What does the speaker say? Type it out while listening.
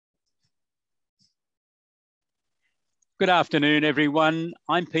Good afternoon, everyone.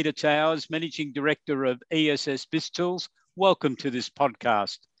 I'm Peter Towers, Managing Director of ESS BIZTOOLS. Welcome to this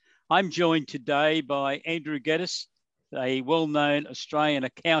podcast. I'm joined today by Andrew Geddes, a well-known Australian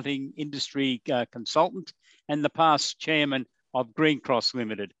accounting industry consultant and the past chairman of Green Cross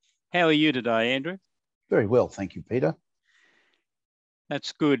Limited. How are you today, Andrew? Very well, thank you, Peter.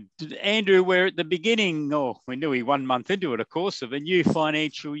 That's good. Andrew, we're at the beginning, we're nearly 1 month into it, of course, of a new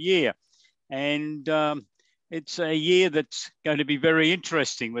financial year. And it's a year that's going to be very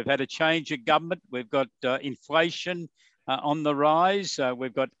interesting. We've had a change of government. We've got inflation on the rise.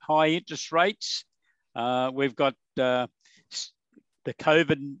 We've got high interest rates. We've got the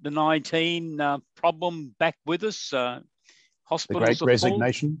COVID-19 problem back with us. Hospitals the great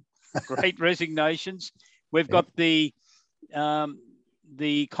resignation. Great resignations. We've got the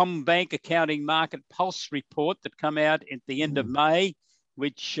CommBank Accounting Market Pulse report that come out at the end of May,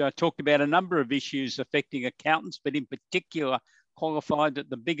 which talked about a number of issues affecting accountants, but in particular qualified that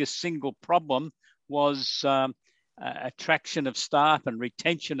the biggest single problem was attraction of staff and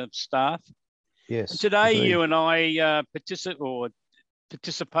retention of staff. Yes. And today, agreed. you and I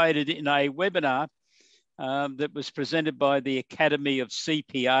participated in a webinar that was presented by the Academy of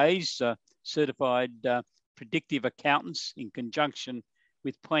CPAs, Certified Predictive Accountants, in conjunction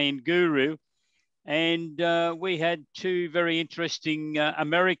with Plan Guru. And we had two very interesting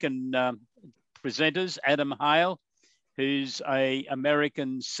American presenters, Adam Hale, who's an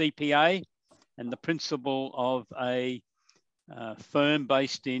American CPA and the principal of a firm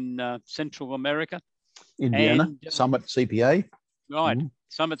based in Central America. Indiana, and, Summit CPA. Right,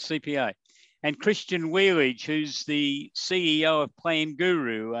 Summit CPA. And Christian Wheeledge, who's the CEO of Plan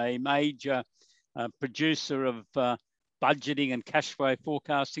Guru, a major producer of budgeting and cash flow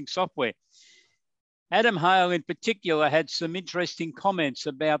forecasting software. Adam Hale in particular had some interesting comments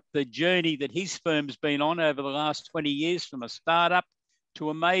about the journey that his firm's been on over the last 20 years, from a startup to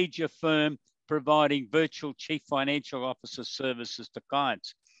a major firm providing virtual chief financial officer services to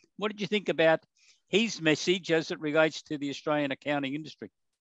clients. What did you think about his message as it relates to the Australian accounting industry?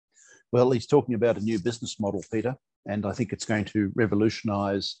 Well, he's talking about a new business model, Peter, and I think it's going to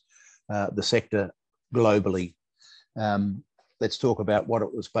revolutionise the sector globally. Let's talk about what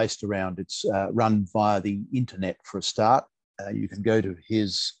it was based around. It's run via the internet for a start. You can go to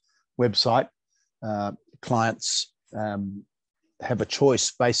his website. Clients have a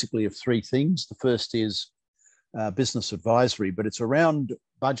choice basically of three things. The first is business advisory, but it's around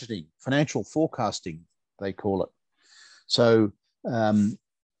budgeting, financial forecasting, they call it. So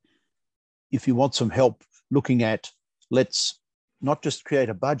if you want some help looking at, let's not just create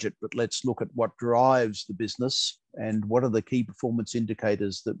a budget, but let's look at what drives the business and what are the key performance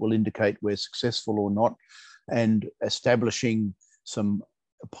indicators that will indicate we're successful or not, and establishing some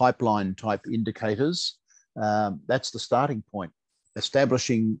pipeline type indicators. That's the starting point.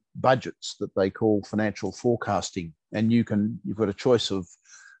 Establishing budgets that they call financial forecasting. And you've got a choice of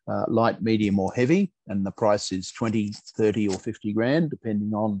light, medium or heavy, and the price is 20, 30 or 50 grand,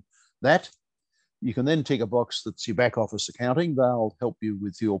 depending on that. You can then tick a box that's your back office accounting. They'll help you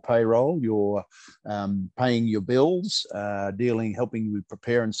with your payroll, your paying your bills, helping you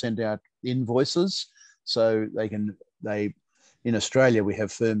prepare and send out invoices. So in Australia, we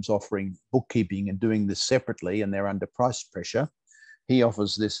have firms offering bookkeeping and doing this separately, and they're under price pressure. He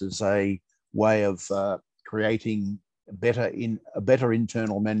offers this as a way of creating a better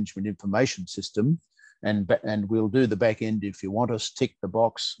internal management information system. And we'll do the back end if you want us, tick the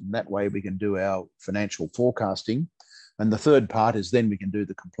box, and that way we can do our financial forecasting. And the third part is then we can do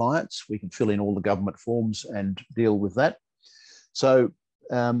the compliance. We can fill in all the government forms and deal with that. So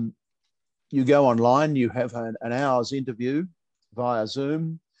you go online, you have an hour's interview via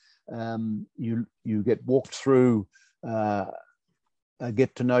Zoom. You get walked through a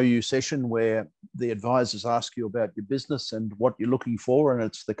get to know you session where the advisors ask you about your business and what you're looking for, and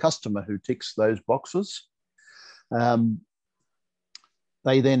it's the customer who ticks those boxes. They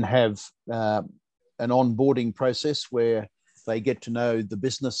then have an onboarding process where they get to know the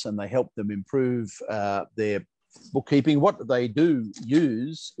business and they help them improve their bookkeeping. What they do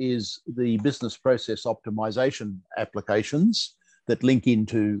use is the business process optimization applications that link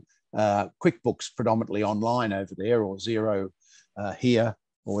into QuickBooks, predominantly online over there, or Xero here,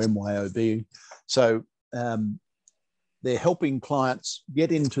 or MYOB. So they're helping clients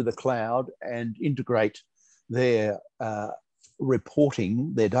get into the cloud and integrate their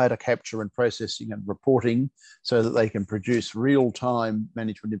reporting, their data capture and processing and reporting, so that they can produce real-time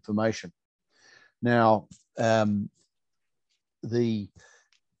management information. Now, the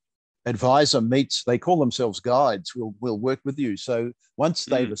advisor meets, they call themselves guides, will work with you. So once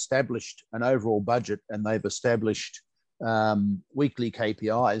they've established an overall budget and they've established weekly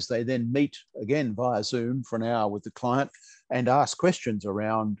KPIs. They then meet again via Zoom for an hour with the client and ask questions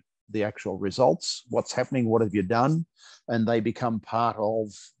around the actual results, what's happening, what have you done, and they become part of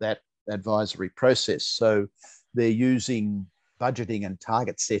that advisory process. So they're using budgeting and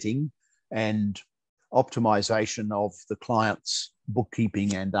target setting and optimization of the client's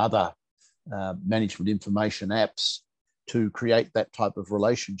bookkeeping and other management information apps to create that type of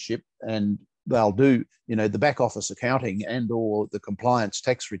relationship. And they'll do, you know, the back office accounting and or the compliance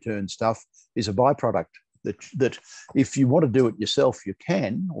tax return stuff is a byproduct that if you want to do it yourself, you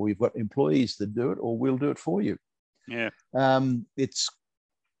can, or you've got employees that do it, or we'll do it for you. Yeah. It's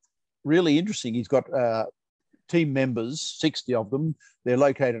really interesting. He's got team members, 60 of them. They're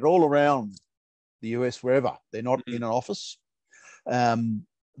located all around the US, wherever. They're not in an office.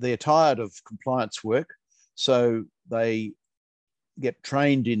 They're tired of compliance work. So they get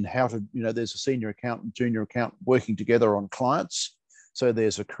trained in how to, you know, there's a senior accountant, junior accountant working together on clients. So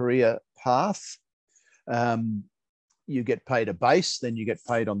there's a career path. You get paid a base, then you get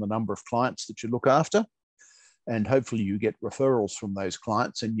paid on the number of clients that you look after. And hopefully you get referrals from those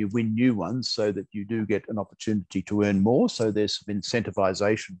clients and you win new ones so that you do get an opportunity to earn more. So there's some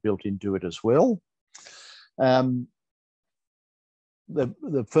incentivization built into it as well.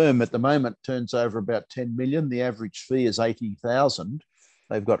 The firm at the moment turns over about 10 million. The average fee is 80,000.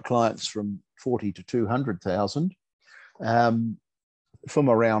 They've got clients from 40 to 200,000 from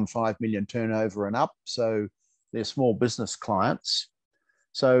around 5 million turnover and up. So they're small business clients.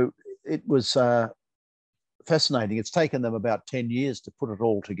 So it was fascinating. It's taken them about 10 years to put it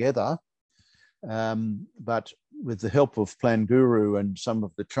all together. But with the help of Plan Guru and some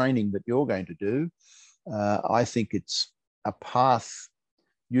of the training that you're going to do, I think it's a path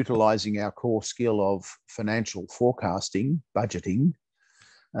utilizing our core skill of financial forecasting, budgeting,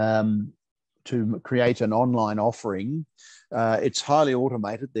 to create an online offering. It's highly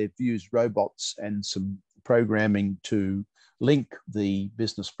automated. They've used robots and some programming to link the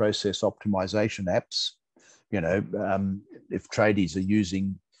business process optimization apps. You know, if tradies are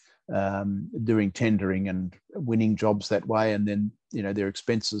using, doing tendering and winning jobs that way, and then, you know, their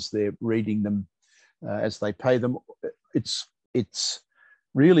expenses, they're reading them as they pay them. It's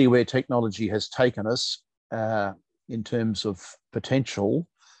really where technology has taken us in terms of potential.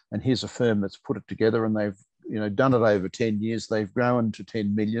 And here's a firm that's put it together, and they've, you know, done it over 10 years. They've grown to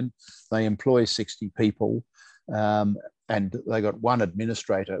 10 million. They employ 60 people, and they got one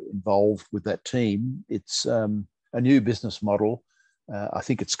administrator involved with that team. It's a new business model. I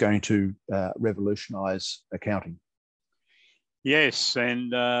think it's going to revolutionize accounting. Yes,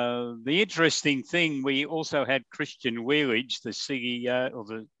 and the interesting thing, we also had Christian Wheelage, the CEO, or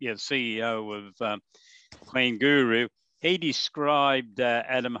the CEO of Plan Guru. He described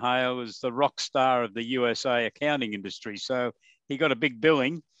Adam Hale as the rock star of the USA accounting industry. So he got a big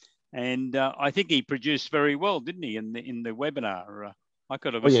billing, and I think he produced very well, didn't he, in the webinar? I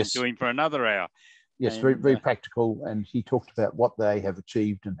could have listened to him for another hour. Yes, and, very practical, and he talked about what they have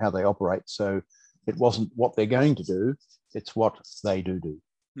achieved and how they operate. So it wasn't what they're going to do, it's what they do.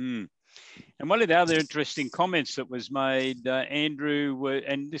 And one of the other interesting comments that was made, Andrew,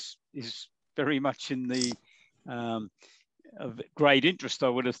 and this is very much in the of great interest, I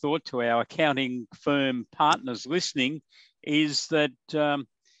would have thought, to our accounting firm partners listening, is that,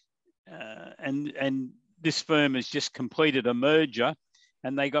 and this firm has just completed a merger,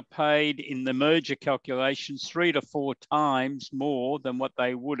 and they got paid in the merger calculations 3 to 4 times more than what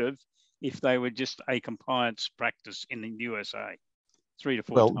they would have if they were just a compliance practice in the USA. 3 to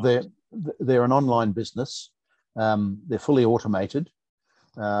 4 times. They're an online business. They're fully automated.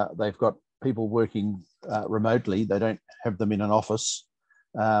 They've got people working remotely. They don't have them in an office,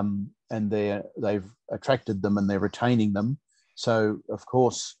 and they've attracted them and they're retaining them. So of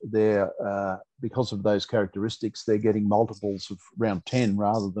course, they're because of those characteristics, they're getting multiples of around 10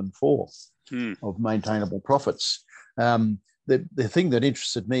 rather than 4 of maintainable profits. The thing that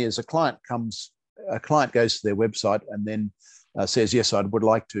interested me is a client goes to their website and then says, yes, I would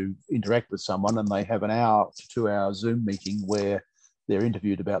like to interact with someone, and they have an hour to 2 hour Zoom meeting where they're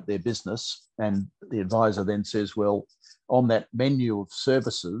interviewed about their business, and the advisor then says, well, on that menu of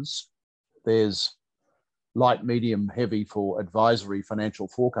services, there's light, medium, heavy for advisory financial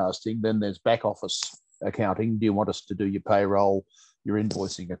forecasting, then there's back office accounting. Do you want us to do your payroll, your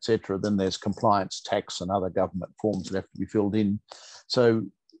invoicing, etc.? Then there's compliance, tax, and other government forms that have to be filled in. So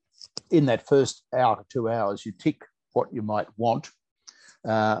in that first hour to 2 hours, you tick what you might want,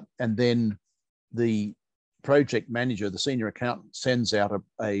 and then the project manager, the senior accountant, sends out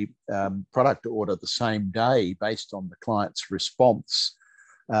a product order the same day based on the client's response,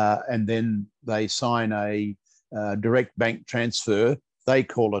 and then they sign a direct bank transfer. They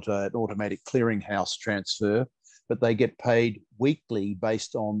call it an automatic clearinghouse transfer, but they get paid weekly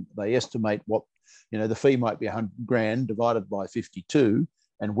based on, they estimate what, the fee might be 100 grand divided by 52,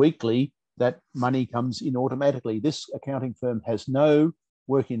 and weekly that money comes in automatically. This accounting firm has no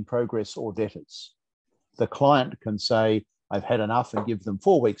work in progress or debtors. The client can say, I've had enough, and give them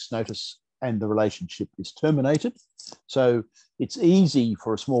 4 weeks notice, and the relationship is terminated. So it's easy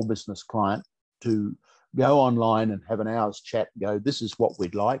for a small business client to go online and have an hour's chat and go, this is what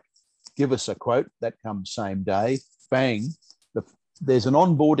we'd like, give us a quote, that comes same day, bang. There's an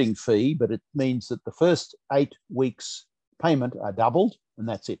onboarding fee, but it means that the first 8 weeks payment are doubled, and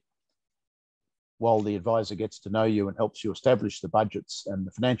that's it, while the advisor gets to know you and helps you establish the budgets and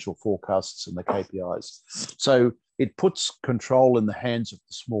the financial forecasts and the KPIs. So it puts control in the hands of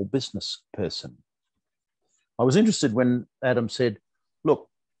the small business person. I was interested when Adam said, look,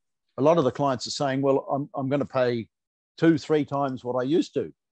 a lot of the clients are saying, well, I'm going to pay 2-3 times what I used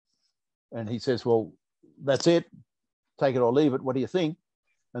to. And he says, well, that's it. Take it or leave it. What do you think?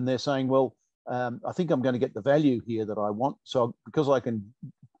 And they're saying, well, I think I'm going to get the value here that I want. So because I can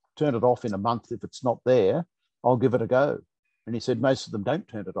turn it off in a month if it's not there, I'll give it a go. And he said most of them don't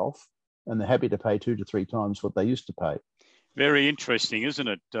turn it off, and they're happy to pay 2 to 3 times what they used to pay. Very interesting, isn't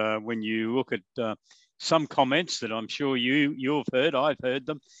it? When you look at some comments that I'm sure you've heard, I've heard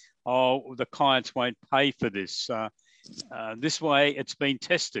them. Oh, the clients won't pay for this. This way, it's been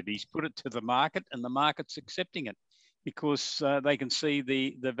tested. He's put it to the market, and the market's accepting it because they can see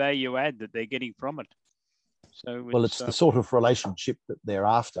the value add that they're getting from it. So well, it's the sort of relationship that they're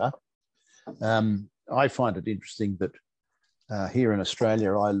after. I find it interesting that here in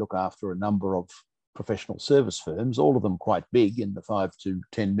Australia, I look after a number of professional service firms, all of them quite big in the $5 to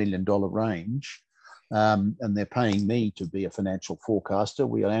 $10 million range. And they're paying me to be a financial forecaster.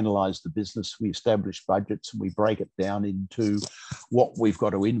 We analyse the business, we establish budgets, and we break it down into what we've got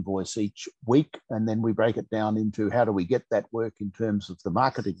to invoice each week. And then we break it down into how do we get that work in terms of the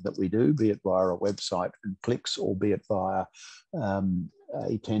marketing that we do, be it via a website and clicks, or be it via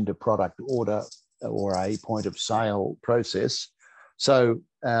a tender product order or a point of sale process. So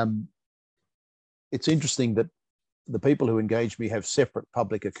it's interesting that the people who engage me have separate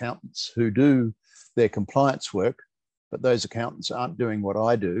public accountants who do their compliance work, but those accountants aren't doing what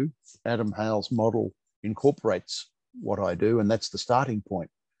I do. Adam Hale's model incorporates what I do, and that's the starting point.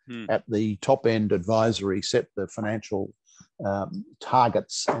 At the top end, advisory set the financial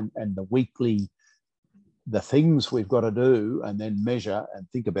targets and the weekly, the things we've got to do, and then measure and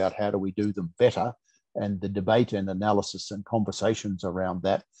think about how do we do them better. And the debate and analysis and conversations around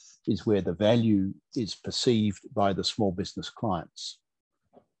that is where the value is perceived by the small business clients.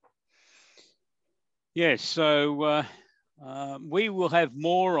 Yes, so we will have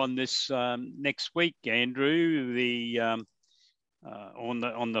more on this next week, Andrew. On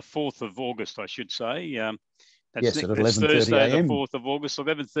the 4th of August, I should say. That's at Thursday, 11:30 a.m. the 4th of August,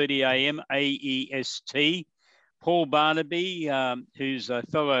 11:30 a.m. AEST. Paul Barnaby, who's a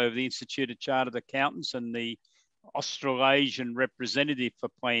fellow of the Institute of Chartered Accountants and the Australasian representative for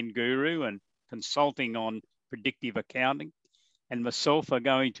Plan Guru and consulting on predictive accounting, and myself are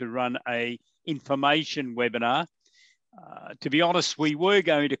going to run a information webinar. To be honest, we were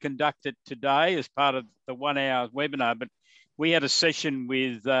going to conduct it today as part of the 1 hour webinar, but we had a session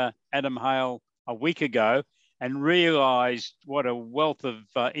with Adam Hale a week ago and realised what a wealth of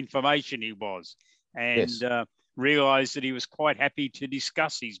information he was, and realised that he was quite happy to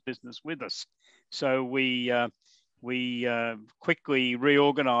discuss his business with us. So we quickly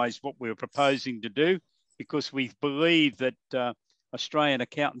reorganised what we were proposing to do, because we believe that Australian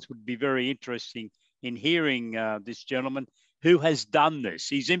accountants would be very interested in hearing this gentleman who has done this.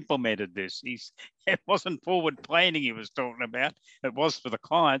 He's implemented this. It wasn't forward planning he was talking about. It was for the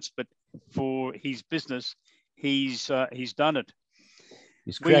clients, but for his business, he's done it.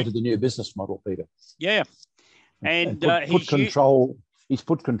 He's created a new business model, Peter. Yeah, and he's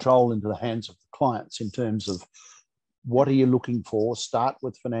put control into the hands of the clients in terms of what are you looking for. Start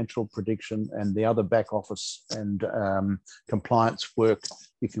with financial prediction and the other back office and compliance work.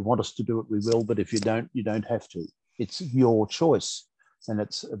 If you want us to do it, we will. But if you don't, you don't have to. It's your choice, and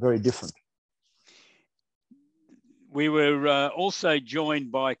it's very different. We were also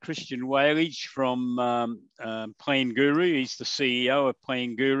joined by Christian Whalage from Plan Guru. He's the CEO of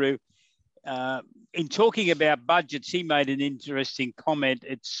Plan Guru. In talking about budgets, he made an interesting comment.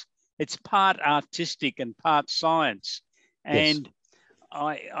 It's part artistic and part science. And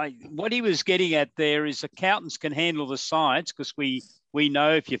yes. What he was getting at there is accountants can handle the science, because we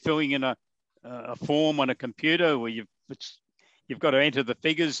know if you're filling in a form on a computer where you've got to enter the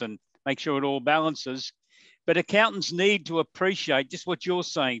figures and make sure it all balances. But accountants need to appreciate just what you're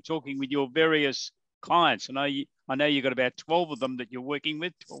saying, talking with your various clients. I know you've got about 12 of them that you're working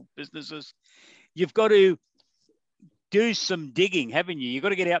with, 12 businesses. You've got to do some digging, haven't you? You've got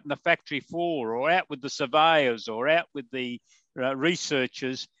to get out in the factory floor or out with the surveyors or out with the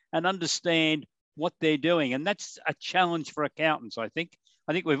researchers and understand what they're doing. And that's a challenge for accountants, I think.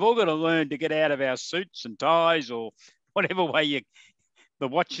 I think we've all got to learn to get out of our suits and ties or whatever way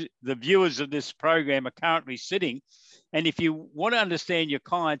the viewers of this program are currently sitting. And if you want to understand your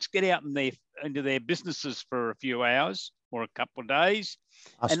clients, get out into their businesses for a few hours or a couple of days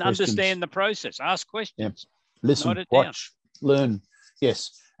and understand the process. Ask questions. Yeah. Listen, watch, learn.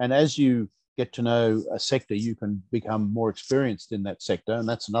 Yes. And as you get to know a sector, you can become more experienced in that sector. And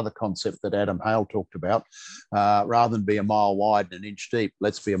that's another concept that Adam Hale talked about. Rather than be a mile wide and an inch deep,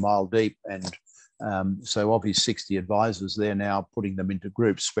 let's be a mile deep. And so of his 60 advisors, they're now putting them into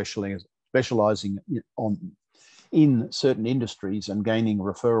groups, specializing in certain industries and gaining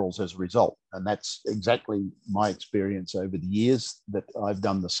referrals as a result. And that's exactly my experience over the years, that I've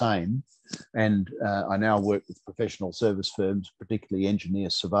done the same. And I now work with professional service firms, particularly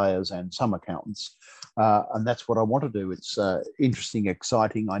engineers, surveyors, and some accountants. And that's what I want to do. It's interesting,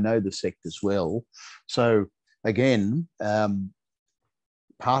 exciting. I know the sectors well. So again,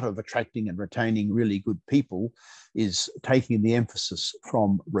 part of attracting and retaining really good people is taking the emphasis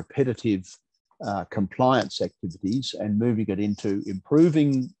from repetitive compliance activities and moving it into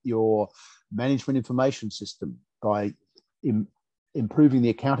improving your management information system by improving the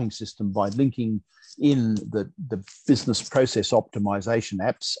accounting system by linking in the business process optimization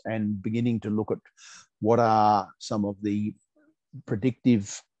apps and beginning to look at what are some of the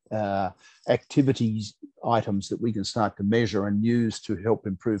predictive activities items that we can start to measure and use to help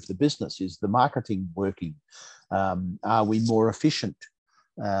improve the business. Is the marketing working? Are we more efficient?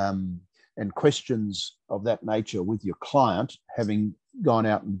 And questions of that nature with your client, having gone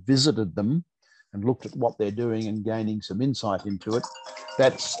out and visited them and looked at what they're doing and gaining some insight into it.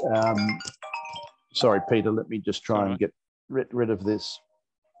 That's, sorry, Peter, let me just try and get rid of this.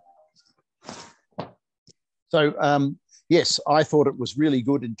 So, yes, I thought it was really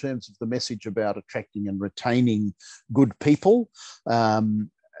good in terms of the message about attracting and retaining good people.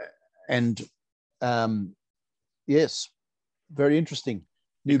 Yes, very interesting.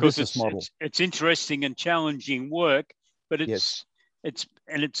 New business model. It's interesting and challenging work, but it's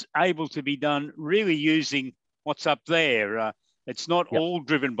able to be done really using what's up there. It's not all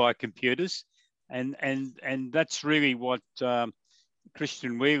driven by computers, and that's really what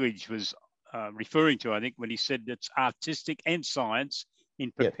Christian Wheeledge was referring to, I think, when he said it's artistic and science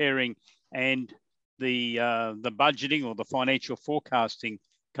in preparing, and the budgeting or the financial forecasting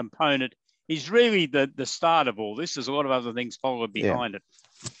component is really the start of all this. There's a lot of other things followed behind it.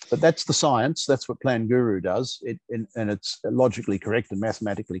 But that's the science. That's what Plan Guru does. And it's logically correct and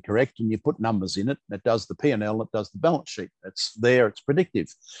mathematically correct. And you put numbers in it. It does the P&L. It does the balance sheet. It's there. It's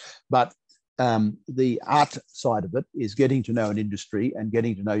predictive. But the art side of it is getting to know an industry and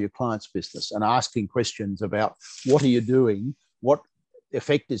getting to know your client's business and asking questions about what are you doing? What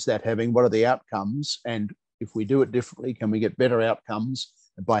effect is that having? What are the outcomes? And if we do it differently, can we get better outcomes?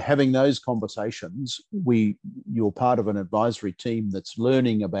 By having those conversations, you're part of an advisory team that's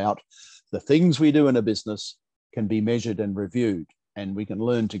learning about the things we do in a business can be measured and reviewed, and we can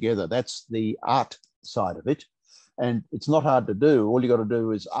learn together. That's the art side of it. And it's not hard to do. All you got to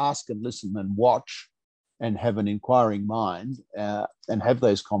do is ask and listen and watch and have an inquiring mind and have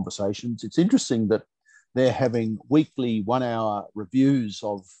those conversations. It's interesting that they're having weekly 1-hour reviews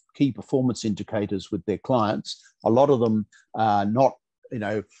of key performance indicators with their clients. A lot of them are not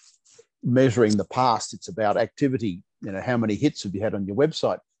measuring the past. It's about activity. How many hits have you had on your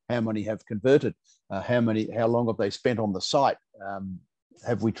website? How many have converted? How long have they spent on the site?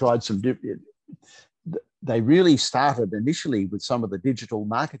 Have we tried some they really started initially with some of the digital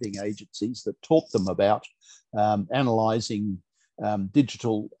marketing agencies that taught them about analyzing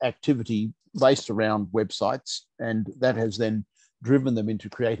digital activity based around websites. And that has then driven them into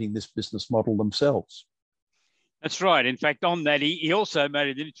creating this business model themselves. That's right. In fact, on that, he also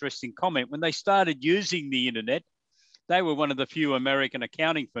made an interesting comment. When they started using the internet, they were one of the few American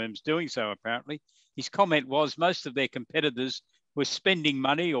accounting firms doing so, apparently. His comment was most of their competitors were spending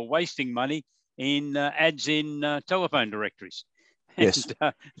money or wasting money in ads in telephone directories. Yes.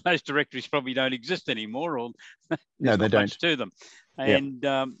 And those directories probably don't exist anymore, or no, they don't. much to them. And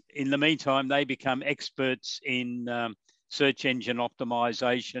in the meantime, they become experts in search engine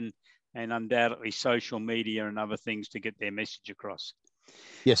optimization and undoubtedly social media and other things to get their message across.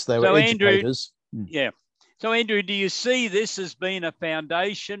 Yes, they were educators. Andrew, So, Andrew, do you see this as being a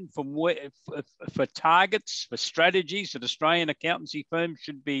foundation for targets, for strategies that Australian accountancy firms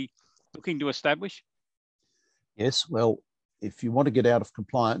should be looking to establish? Yes, well, if you want to get out of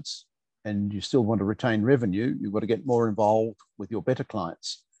compliance and you still want to retain revenue, you've got to get more involved with your better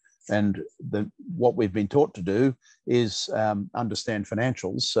clients. And what we've been taught to do is understand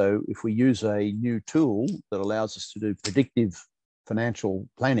financials. So if we use a new tool that allows us to do predictive financial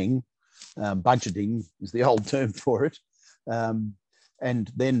planning, budgeting is the old term for it,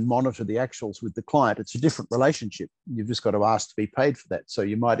 and then monitor the actuals with the client, it's a different relationship. You've just got to ask to be paid for that. So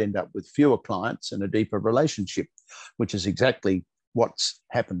you might end up with fewer clients and a deeper relationship, which is exactly what's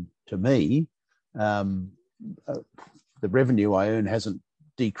happened to me. The revenue I earn hasn't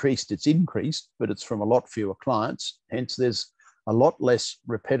decreased, it's increased, but it's from a lot fewer clients. Hence, there's a lot less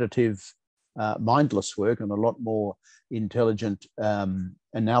repetitive, mindless work and a lot more intelligent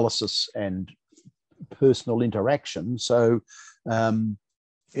analysis and personal interaction. So, in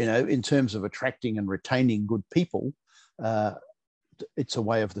terms of attracting and retaining good people, it's a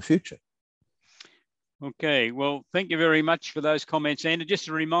way of the future. Okay, well, thank you very much for those comments, Andrew. Just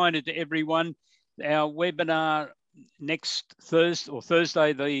a reminder to everyone, our webinar next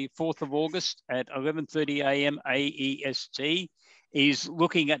Thursday, the 4th of August at 11:30 a.m. AEST is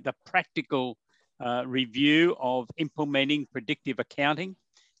looking at the practical review of implementing predictive accounting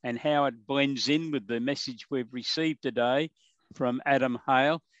and how it blends in with the message we've received today from Adam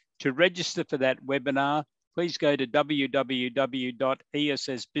Hale. To register for that webinar, please go to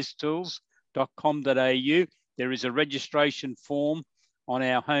www.essbiztools.com.au. There is a registration form on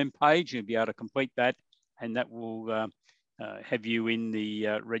our homepage. You'll be able to complete that, and that will have you in the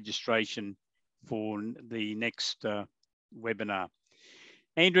registration for the next webinar.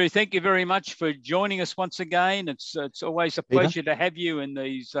 Andrew, thank you very much for joining us once again. It's always a pleasure to have you in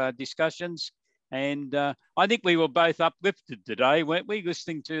these discussions. And I think we were both uplifted today, weren't we,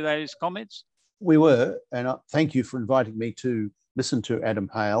 listening to those comments? We were, and thank you for inviting me to listen to Adam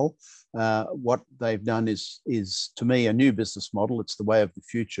Hale. What they've done is to me, a new business model. It's the way of the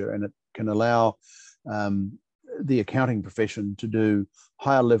future, and it can allow the accounting profession to do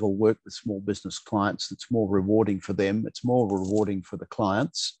higher level work with small business clients. That's more rewarding for them. It's more rewarding for the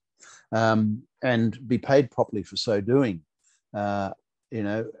clients, and be paid properly for so doing. How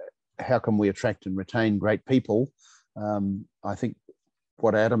can we attract and retain great people? I think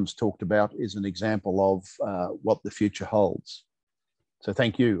what Adam's talked about is an example of what the future holds. So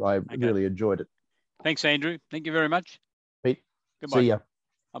thank you. I really enjoyed it. Thanks, Andrew. Thank you very much. Pete, goodbye. See ya.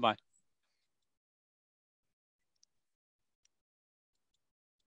 Bye-bye.